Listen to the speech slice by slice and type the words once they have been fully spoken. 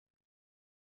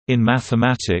In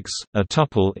mathematics, a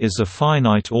tuple is a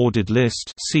finite ordered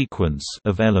list sequence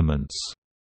of elements.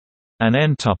 An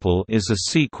n-tuple is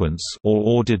a sequence or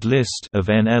ordered list of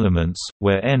n elements,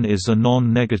 where n is a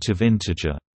non-negative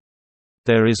integer.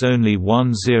 There is only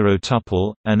one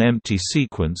zero-tuple, an empty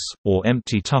sequence, or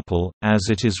empty tuple, as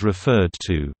it is referred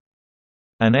to.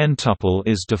 An n-tuple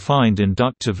is defined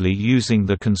inductively using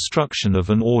the construction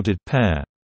of an ordered pair.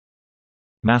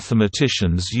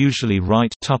 Mathematicians usually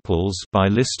write tuples by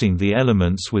listing the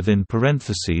elements within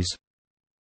parentheses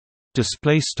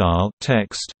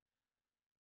 \text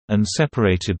and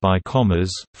separated by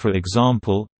commas, for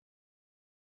example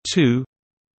 2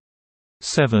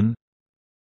 7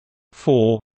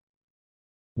 4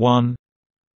 1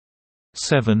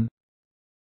 7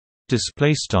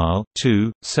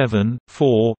 \2 7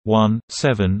 4 1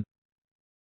 7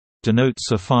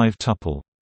 denotes a 5-tuple.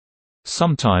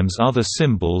 Sometimes other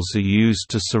symbols are used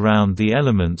to surround the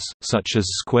elements, such as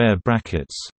square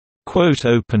brackets, quote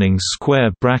opening square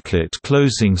bracket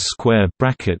closing square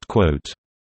bracket quote,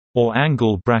 or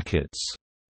angle brackets.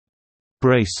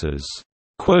 Braces,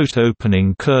 quote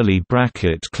opening curly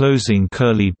bracket closing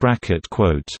curly bracket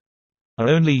quote, are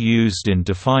only used in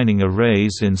defining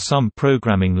arrays in some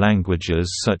programming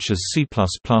languages such as C++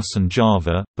 and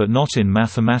Java, but not in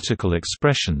mathematical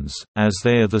expressions, as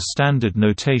they are the standard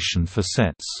notation for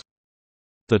sets.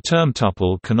 The term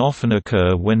tuple can often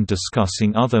occur when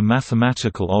discussing other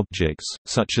mathematical objects,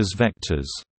 such as vectors.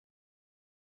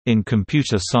 In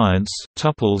computer science,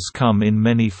 tuples come in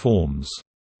many forms.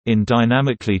 In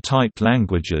dynamically typed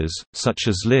languages, such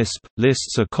as Lisp,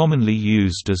 lists are commonly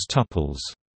used as tuples.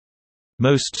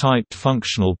 Most typed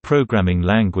functional programming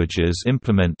languages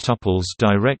implement tuples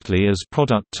directly as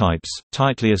product types,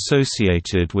 tightly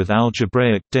associated with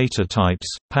algebraic data types,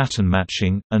 pattern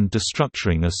matching, and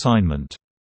destructuring assignment.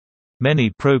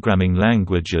 Many programming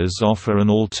languages offer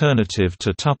an alternative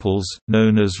to tuples,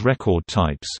 known as record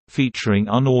types, featuring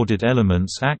unordered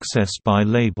elements accessed by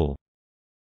label.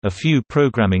 A few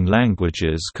programming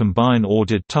languages combine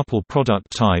ordered tuple product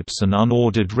types and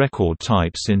unordered record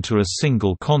types into a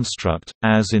single construct,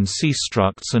 as in C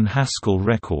structs and Haskell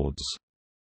records.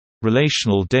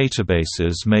 Relational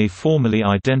databases may formally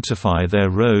identify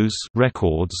their rows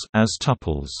records as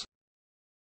tuples.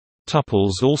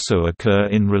 Tuples also occur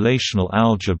in relational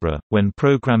algebra, when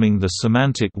programming the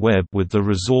semantic web with the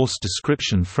Resource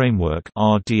Description Framework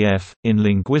 (RDF), in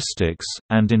linguistics,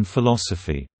 and in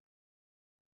philosophy.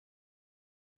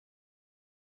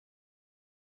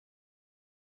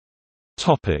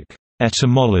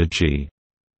 Etymology.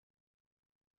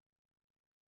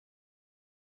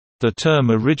 The term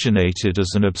originated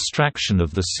as an abstraction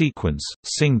of the sequence,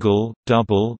 single,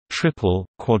 double, triple,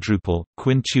 quadruple,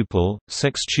 quintuple,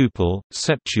 sextuple,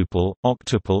 septuple,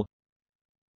 octuple,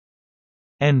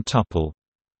 n-tuple,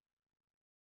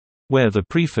 where the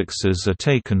prefixes are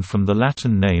taken from the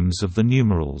Latin names of the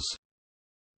numerals.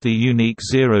 The unique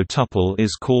zero-tuple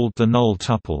is called the null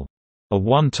tuple. A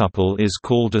one-tuple is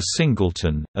called a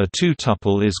singleton, a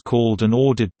two-tuple is called an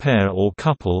ordered pair or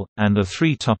couple, and a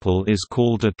three-tuple is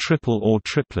called a triple or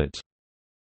triplet.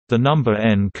 The number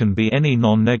n can be any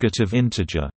non-negative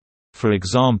integer. For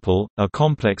example, a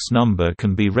complex number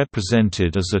can be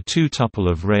represented as a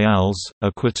two-tuple of reals,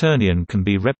 a quaternion can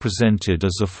be represented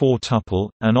as a four-tuple,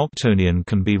 an octonion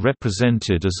can be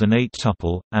represented as an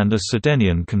eight-tuple, and a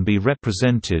sedenion can be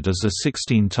represented as a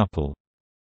 16-tuple.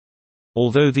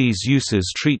 Although these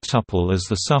uses treat tuple as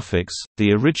the suffix,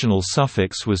 the original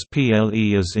suffix was ple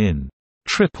as in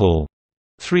triple,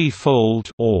 three-fold,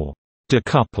 or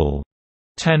decuple,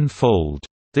 ten-fold.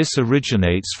 This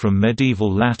originates from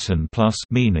medieval Latin plus,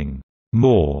 meaning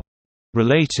more,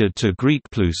 related to Greek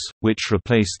plus, which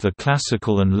replaced the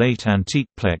classical and late antique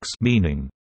plex, meaning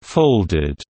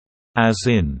folded, as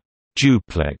in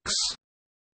duplex.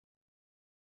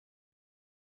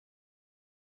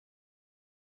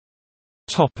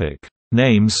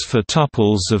 Names for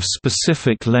tuples of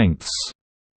specific lengths.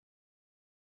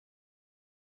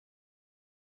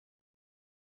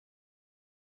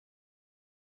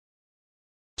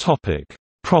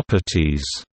 Properties.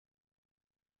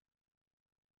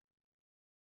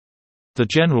 The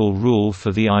general rule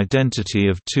for the identity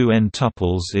of two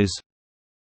n-tuples is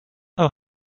a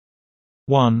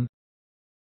 1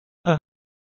 a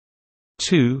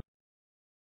 2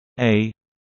 a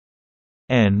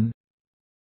n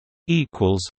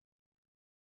equals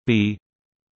b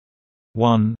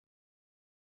 1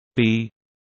 b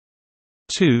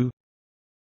 2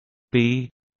 b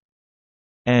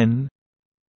n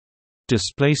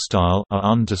display style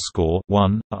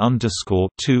a_1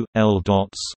 a_2 L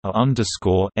dots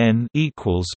a_n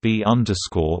equals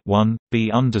b_1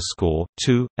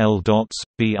 b_2 L dots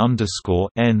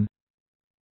b_n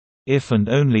if and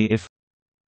only if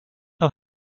a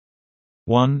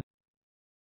 1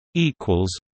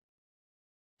 equals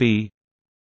b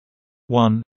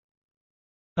 1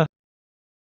 a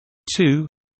 2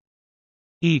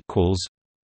 equals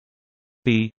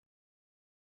b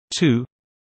 2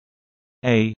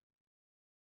 a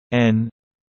n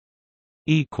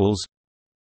equals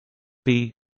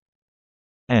b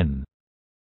n.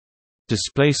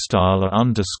 Display style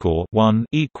 _1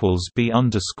 equals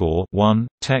b_1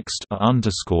 text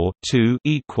 _2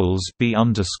 equals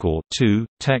b_2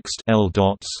 text L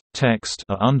dots text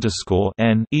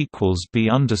 _n equals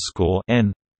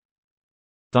b_n.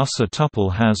 Thus a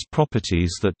tuple has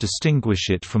properties that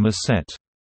distinguish it from a set.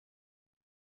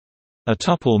 A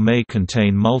tuple may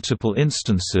contain multiple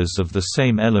instances of the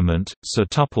same element, so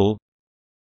tuple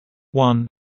 1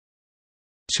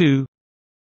 2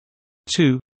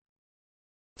 2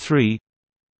 3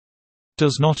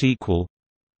 does not equal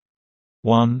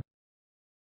 1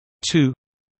 2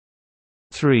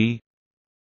 3.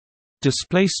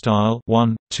 Display style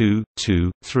 1 2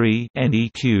 2 3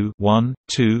 neq 1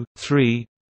 2 3,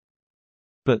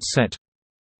 but set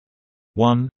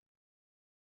 1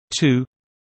 2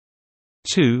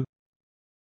 2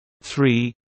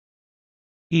 3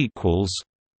 equals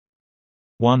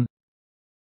 1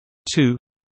 2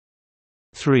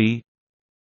 3.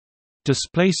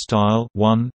 Display style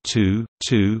 1 2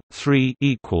 2 3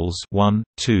 equals 1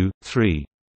 2 3.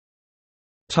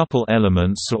 Tuple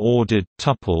elements are ordered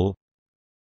tuple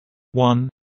 1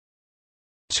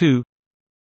 2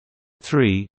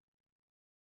 3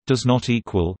 does not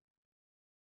equal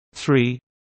 3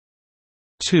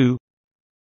 2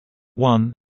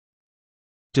 1.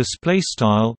 Display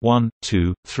style 1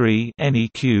 2 3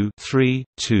 neq 3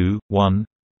 2 1,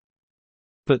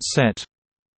 but set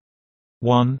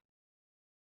 1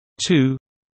 2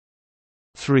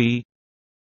 3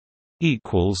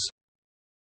 equals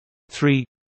 3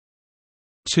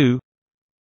 2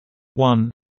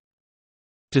 1.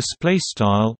 Display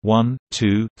style 1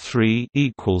 2 3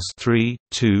 equals 3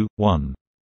 2 1.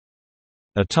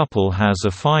 A tuple has a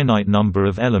finite number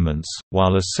of elements,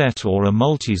 while a set or a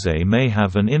multiset may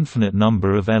have an infinite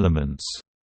number of elements.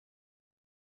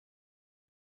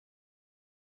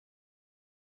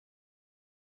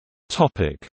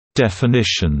 Topic: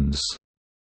 Definitions.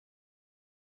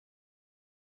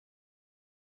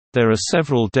 There are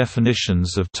several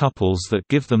definitions of tuples that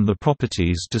give them the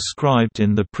properties described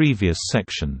in the previous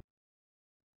section.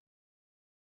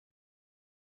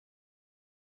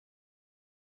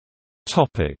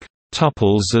 Topic: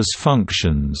 Tuples as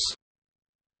functions.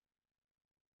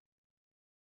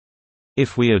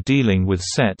 If we are dealing with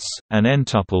sets, an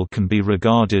n-tuple can be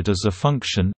regarded as a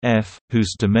function, f,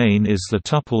 whose domain is the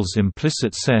tuple's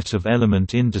implicit set of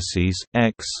element indices,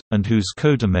 x, and whose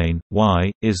codomain,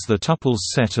 y, is the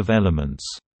tuple's set of elements.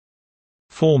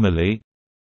 Formally,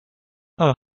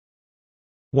 a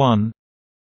 1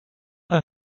 a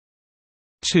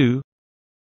 2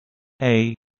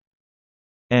 a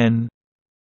n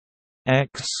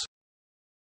x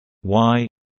y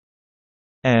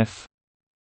f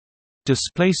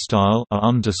display style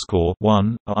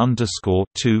 _1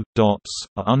 _2 dots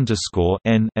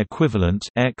 _n equivalent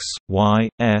x y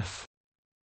f,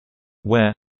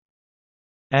 where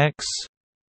x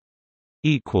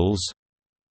equals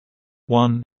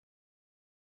 1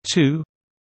 2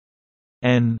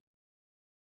 n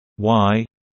y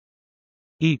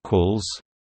equals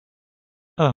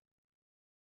a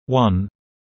 1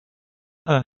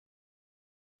 a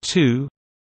 2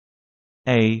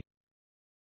 a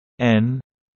n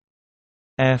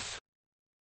f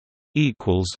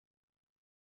equals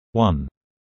 1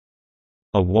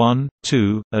 a 1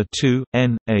 2 a 2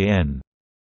 n a n.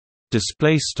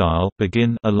 Display style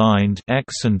begin aligned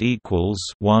x and equals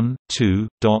 1 2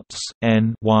 dots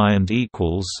n y and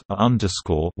equals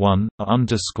 _1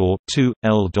 _2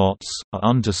 l dots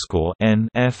 _n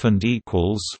f and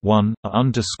equals 1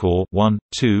 _1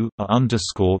 2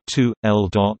 _2 l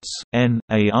dots n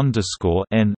a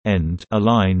 _n end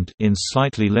aligned. In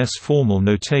slightly less formal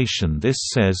notation, this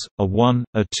says a 1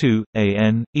 a 2 a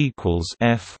n equals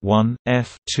f1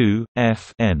 f2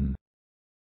 f n.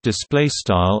 Display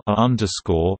style _1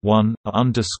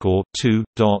 _2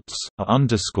 dots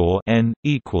 _n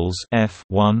equals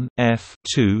f1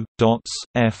 f2 dots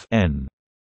fn.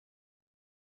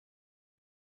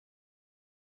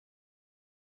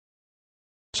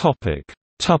 Topic: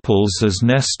 Tuples as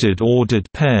nested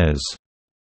ordered pairs.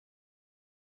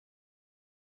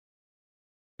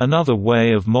 Another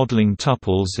way of modeling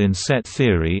tuples in set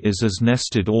theory is as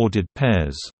nested ordered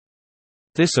pairs.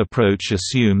 This approach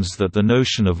assumes that the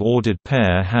notion of ordered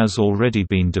pair has already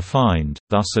been defined,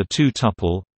 thus a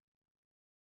two-tuple.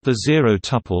 The zero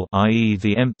tuple, i.e.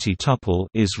 the empty tuple,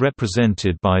 is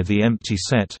represented by the empty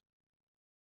set.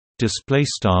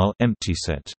 Empty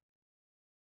set.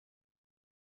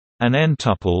 An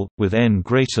n-tuple, with n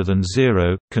greater than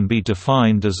 0, can be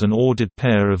defined as an ordered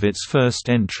pair of its first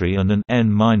entry and an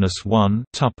n-1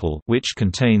 tuple which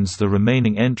contains the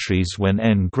remaining entries when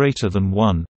n greater than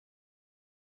 1.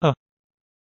 A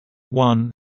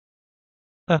 1,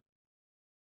 a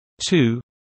 2,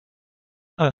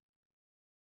 a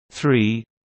 3,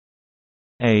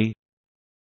 a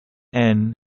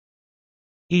n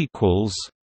equals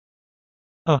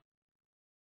a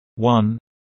 1,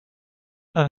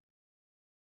 a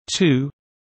 2,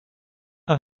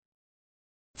 a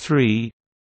 3,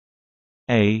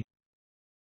 a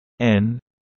n.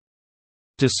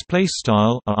 Display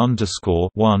style _1,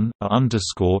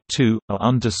 _2,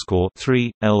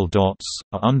 _3, l dots,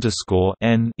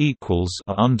 _n equals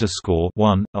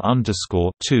 _1,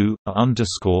 _2,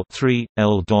 _3,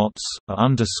 l dots,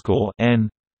 _n.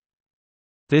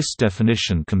 This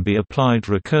definition can be applied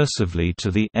recursively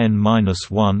to the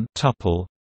n-1 tuple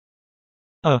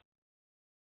a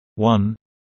 1,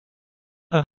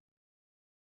 a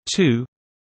 2,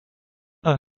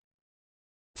 a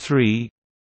 3,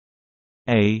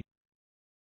 a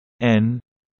n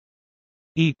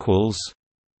equals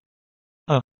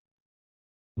a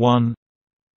 1,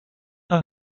 a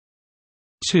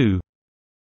 2,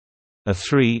 a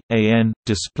 3, a n.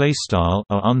 Display style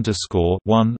 _1,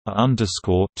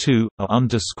 _2,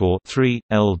 _3,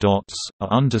 l dots,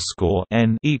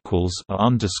 _n equals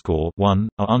 _1,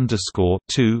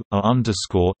 _2,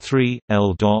 _3,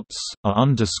 l dots,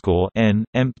 n.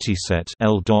 Empty set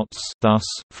l dots. Thus,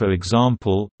 for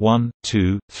example, 1,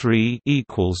 2, 3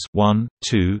 equals 1,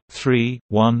 2, 3,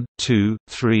 1, 2,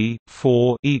 3,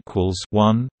 4 equals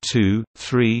 1, 2,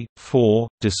 3, 4.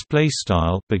 Display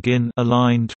style begin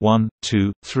aligned 1,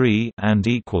 2, 3 and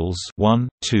equals 1,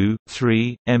 2,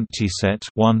 3. Empty set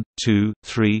 1, 2,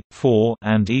 3, 4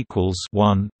 and equals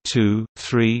 1, 2,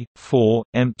 3, 4.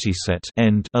 Empty set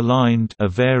end aligned. A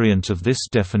variant of this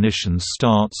definition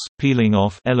starts peeling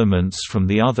off elements from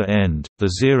the other end. The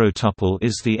zero tuple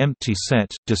is the empty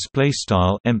set. Display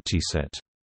style empty set.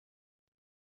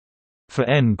 For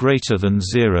n greater than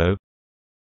 0,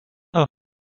 a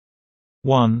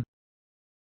 1,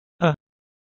 a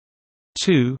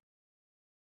 2,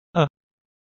 a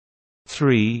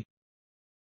 3,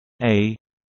 a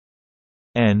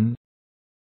n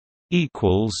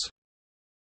equals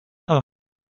a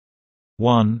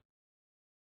 1,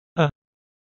 a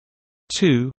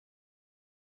 2,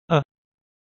 a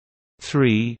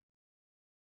 3,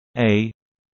 a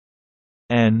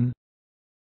n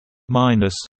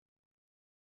minus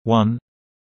 1,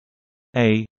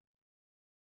 a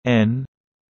n.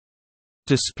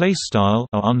 Display style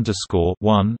 _1,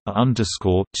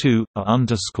 _2,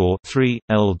 _3,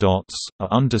 l dots,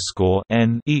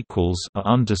 n equals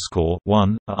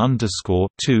 _1,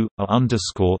 _2,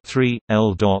 _3,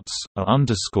 l dots,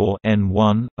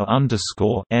 n1,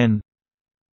 n.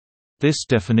 This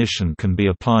definition can be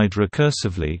applied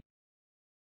recursively.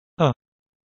 A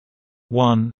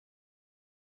 1,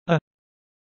 a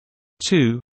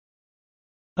 2,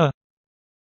 a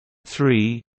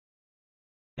 3,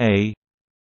 a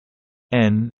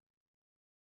n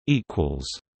equals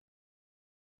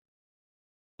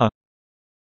a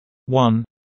 1,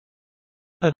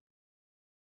 a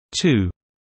 2,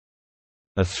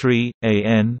 a 3, a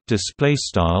n. Display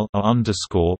style _1,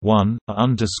 _2,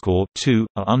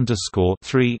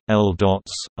 _3, l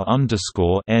dots,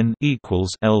 n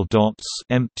equals l dots.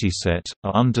 Empty set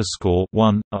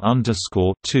 _1,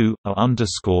 _2,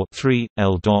 _3,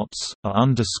 l dots,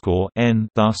 n.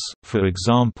 Thus, for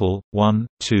example, 1,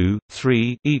 2,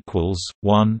 3 equals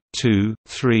 1, 2,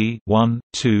 3, 1,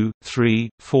 2, 3,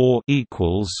 4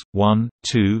 equals 1,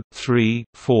 2, 3,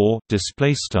 4.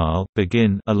 Display style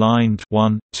begin aligned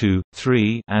 1, 2,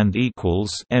 3 and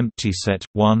equals empty set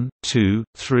 1, 2,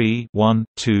 3, 1,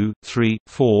 2, 3,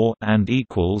 4 and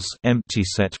equals empty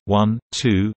set 1,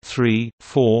 2, 3,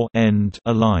 4 end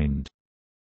aligned.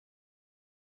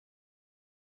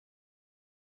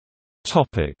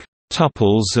 Topic: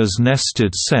 Tuples as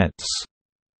nested sets.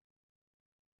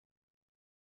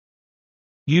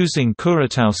 Using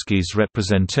Kuratowski's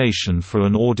representation for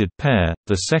an ordered pair,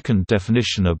 the second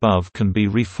definition above can be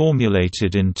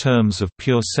reformulated in terms of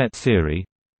pure set theory.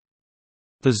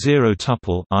 The zero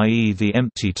tuple, i.e. the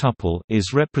empty tuple,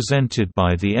 is represented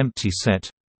by the empty set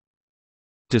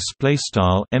display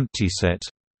style empty set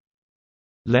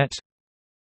let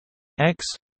x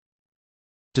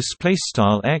display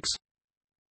style x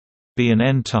be an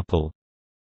n tuple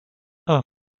a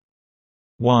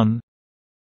 1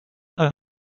 a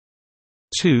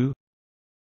 2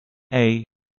 a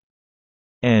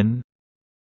n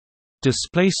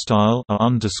display style a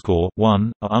underscore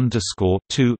 1 a underscore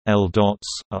 2 l dots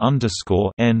a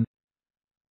underscore n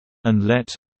and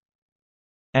let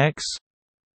x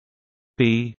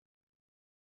be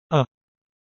a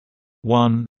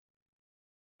 1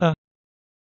 a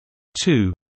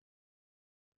 2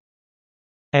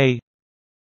 a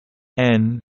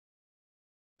n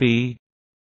b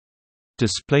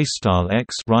display style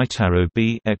x right arrow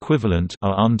b equivalent a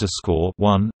underscore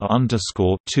 1 a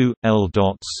underscore 2 l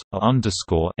dots a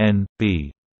underscore n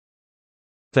b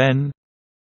then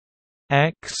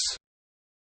x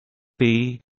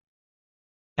b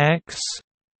x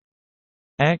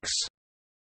x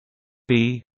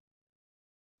b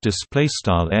display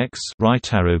style x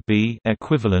right arrow b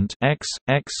equivalent x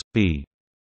x b.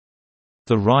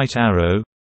 The right arrow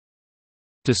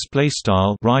display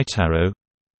style right arrow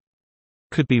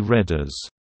could be read as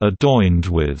adjoined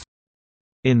with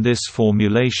in this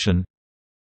formulation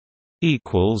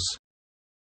equals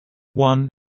 1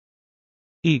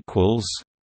 equals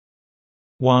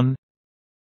 1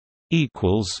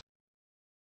 equals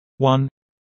 1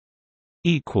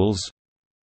 equals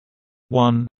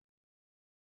 1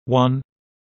 1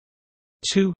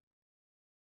 2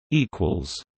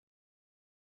 equals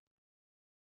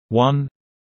 1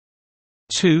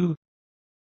 2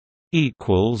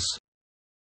 equals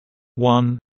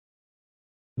 1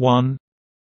 1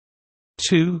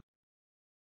 2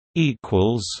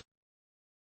 equals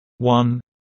 1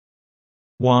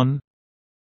 1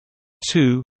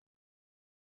 2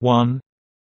 1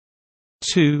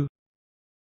 2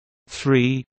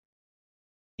 3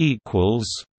 equals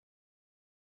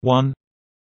 1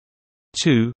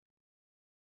 2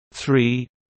 3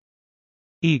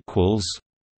 equals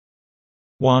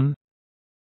 1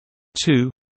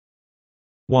 2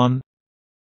 1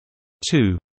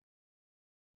 2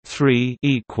 3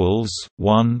 equals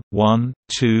 1 1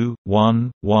 2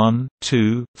 1 1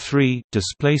 2 3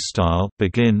 display style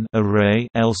begin array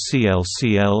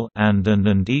LCLCL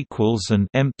and equals and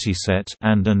empty set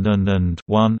and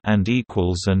 1 and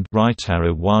equals and right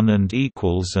arrow 1 and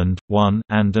equals and 1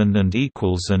 and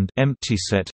equals and empty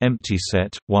set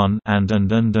 1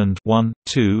 and 1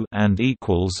 2 and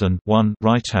equals and 1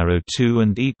 right arrow 2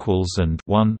 and equals and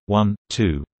 1 1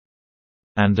 2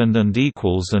 and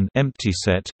equals an empty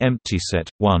set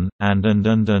 1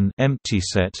 and empty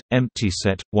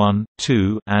set 1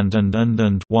 2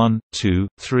 and 1 2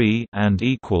 3 and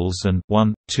equals and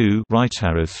 1 2 right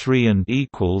arrow 3 and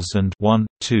equals and 1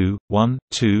 2 1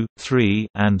 2 3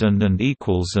 and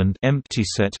equals and empty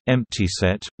set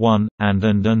 1 and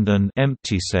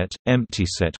empty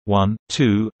set 1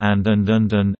 2 and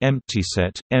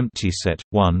empty set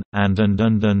 1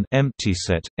 and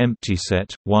empty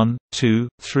set 1 2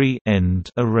 3 end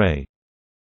array.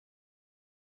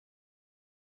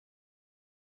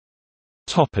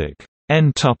 Topic: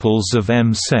 n-tuples of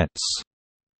M sets.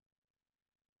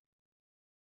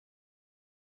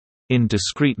 In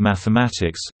discrete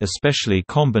mathematics, especially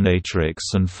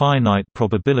combinatorics and finite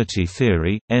probability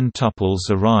theory, n-tuples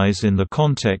arise in the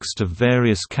context of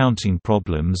various counting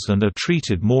problems and are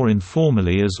treated more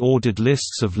informally as ordered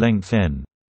lists of length n.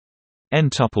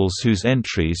 N-tuples whose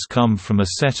entries come from a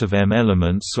set of M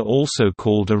elements are also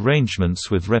called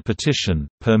arrangements with repetition,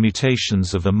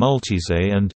 permutations of a multise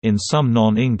and, in some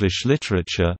non-English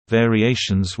literature,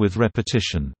 variations with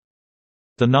repetition.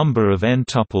 The number of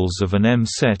n-tuples of an M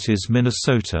set is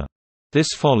Minnesota. This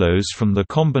follows from the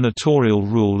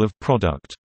combinatorial rule of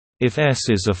product. If S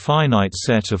is a finite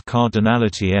set of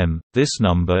cardinality M, this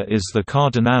number is the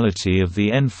cardinality of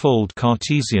the n-fold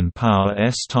Cartesian power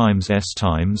S times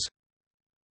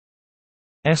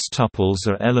S-tuples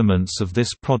are elements of this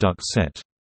product set.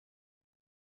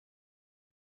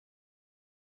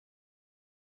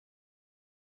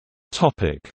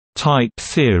 Type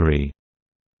theory.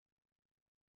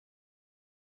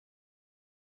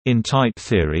 In type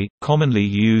theory, commonly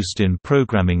used in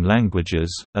programming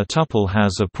languages, a tuple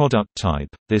has a product type.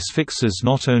 This fixes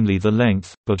not only the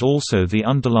length, but also the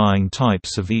underlying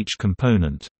types of each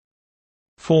component.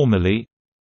 Formally,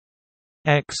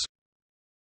 x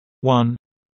 1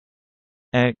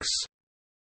 x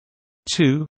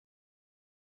 2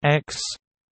 x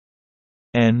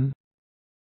n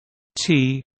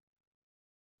t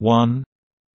 1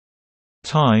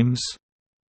 times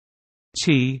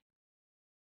t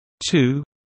 2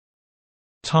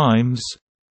 times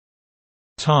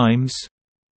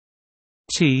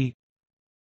T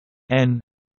n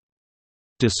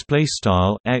display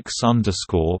style x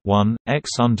underscore 1 x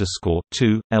underscore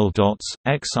 2 L dots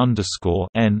x underscore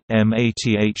n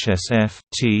mathsf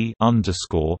T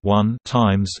underscore 1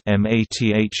 times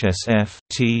mathsf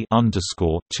T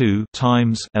underscore 2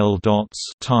 times L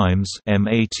dots times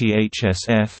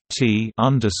mathsf T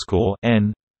underscore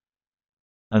n,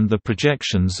 and the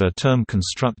projections are term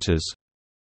constructors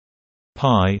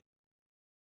pi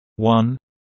 1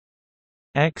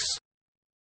 x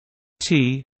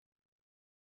T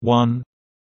 1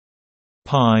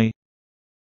 pi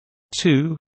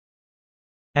 2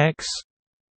 x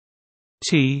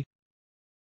T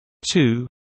 2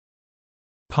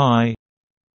 pi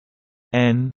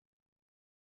n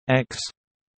x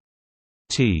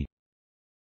T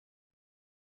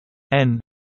n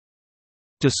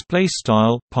display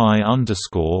style pi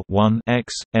underscore 1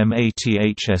 x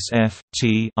mathsf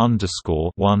T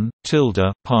underscore 1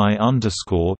 tilde pi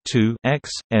underscore 2 x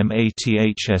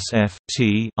mathsf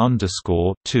T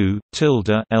underscore 2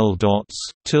 tilde L dots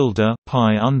tilde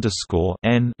pi underscore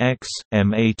n x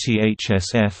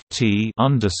mathsf T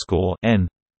underscore n.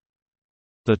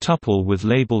 The tuple with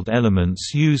labeled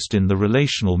elements used in the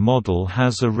relational model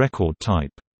has a record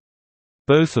type.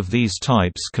 Both of these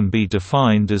types can be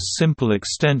defined as simple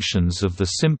extensions of the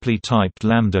simply typed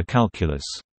lambda calculus.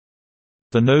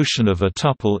 The notion of a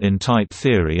tuple in type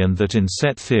theory and that in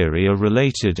set theory are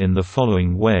related in the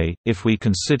following way: if we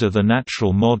consider the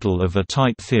natural model of a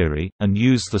type theory, and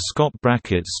use the Scott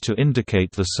brackets to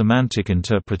indicate the semantic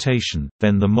interpretation,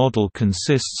 then the model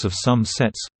consists of some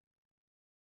sets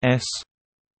S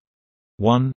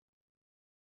 1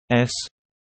 S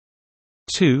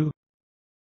 2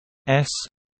 S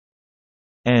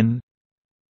n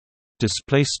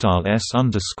display style S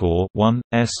underscore 1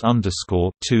 S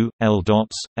underscore 2 L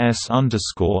dots S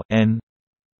underscore n.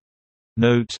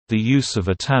 Note the use of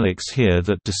italics here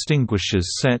that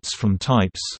distinguishes sets from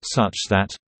types, such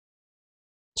that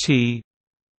T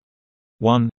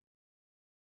 1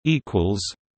 equals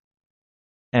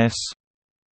S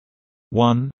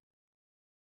 1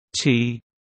 T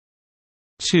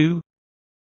 2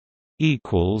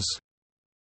 equals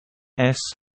S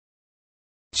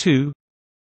 2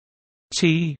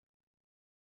 T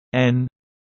n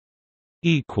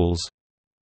equals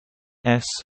S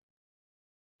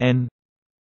n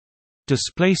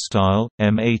display style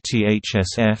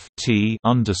mathsf T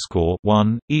underscore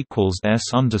 1 equals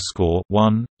S underscore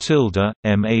 1 tilde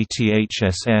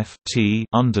mathsf T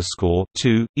underscore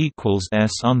 2 equals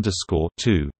S underscore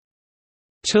 2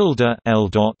 tilde L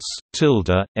dots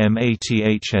tilde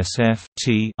mathsf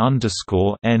T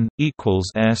underscore n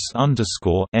equals S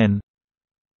underscore n,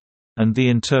 and the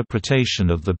interpretation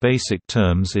of the basic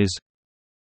terms is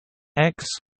x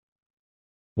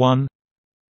 1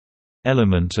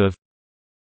 element of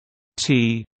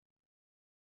T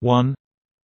 1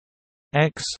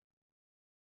 x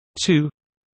 2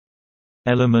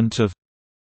 element of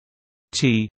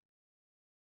T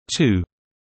 2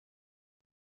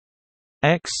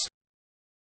 x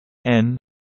n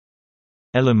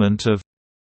element of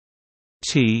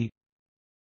T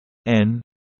n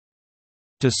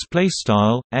display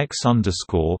style x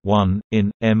underscore 1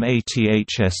 in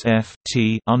mathsf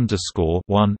T underscore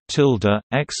 1 tilde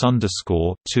x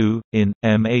underscore 2 in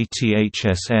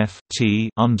mathsf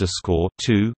T underscore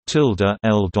 2 tilde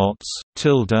L dots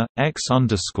tilde x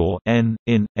underscore n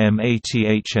in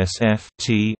mathsf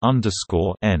T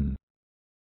underscore n.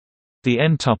 The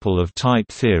n-tuple of type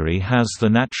theory has the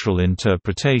natural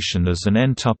interpretation as an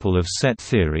n-tuple of set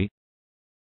theory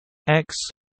x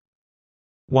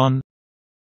 1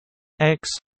 x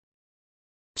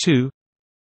 2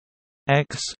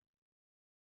 x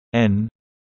n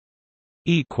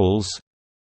equals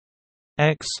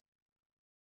x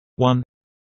 1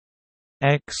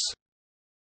 x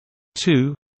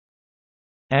 2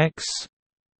 x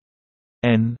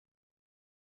n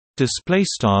display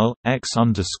style x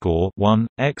underscore 1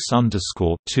 x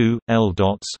underscore 2 L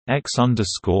dots x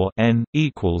underscore n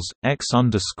equals x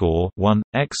underscore 1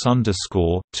 x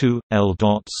underscore 2 L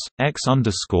dots x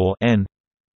underscore n.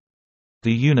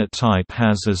 The unit type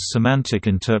has as semantic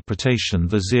interpretation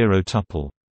the zero tuple.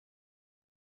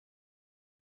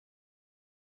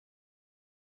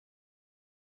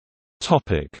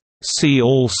 Topic See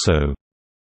also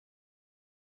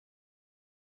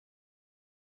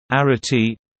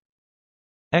arity,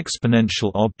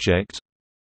 exponential object,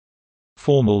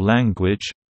 formal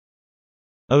language,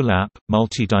 OLAP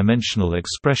multidimensional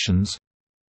expressions,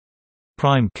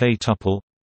 prime k-tuple,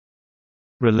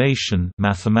 relation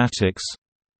mathematics,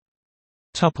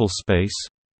 tuple space.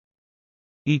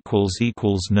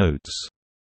 Notes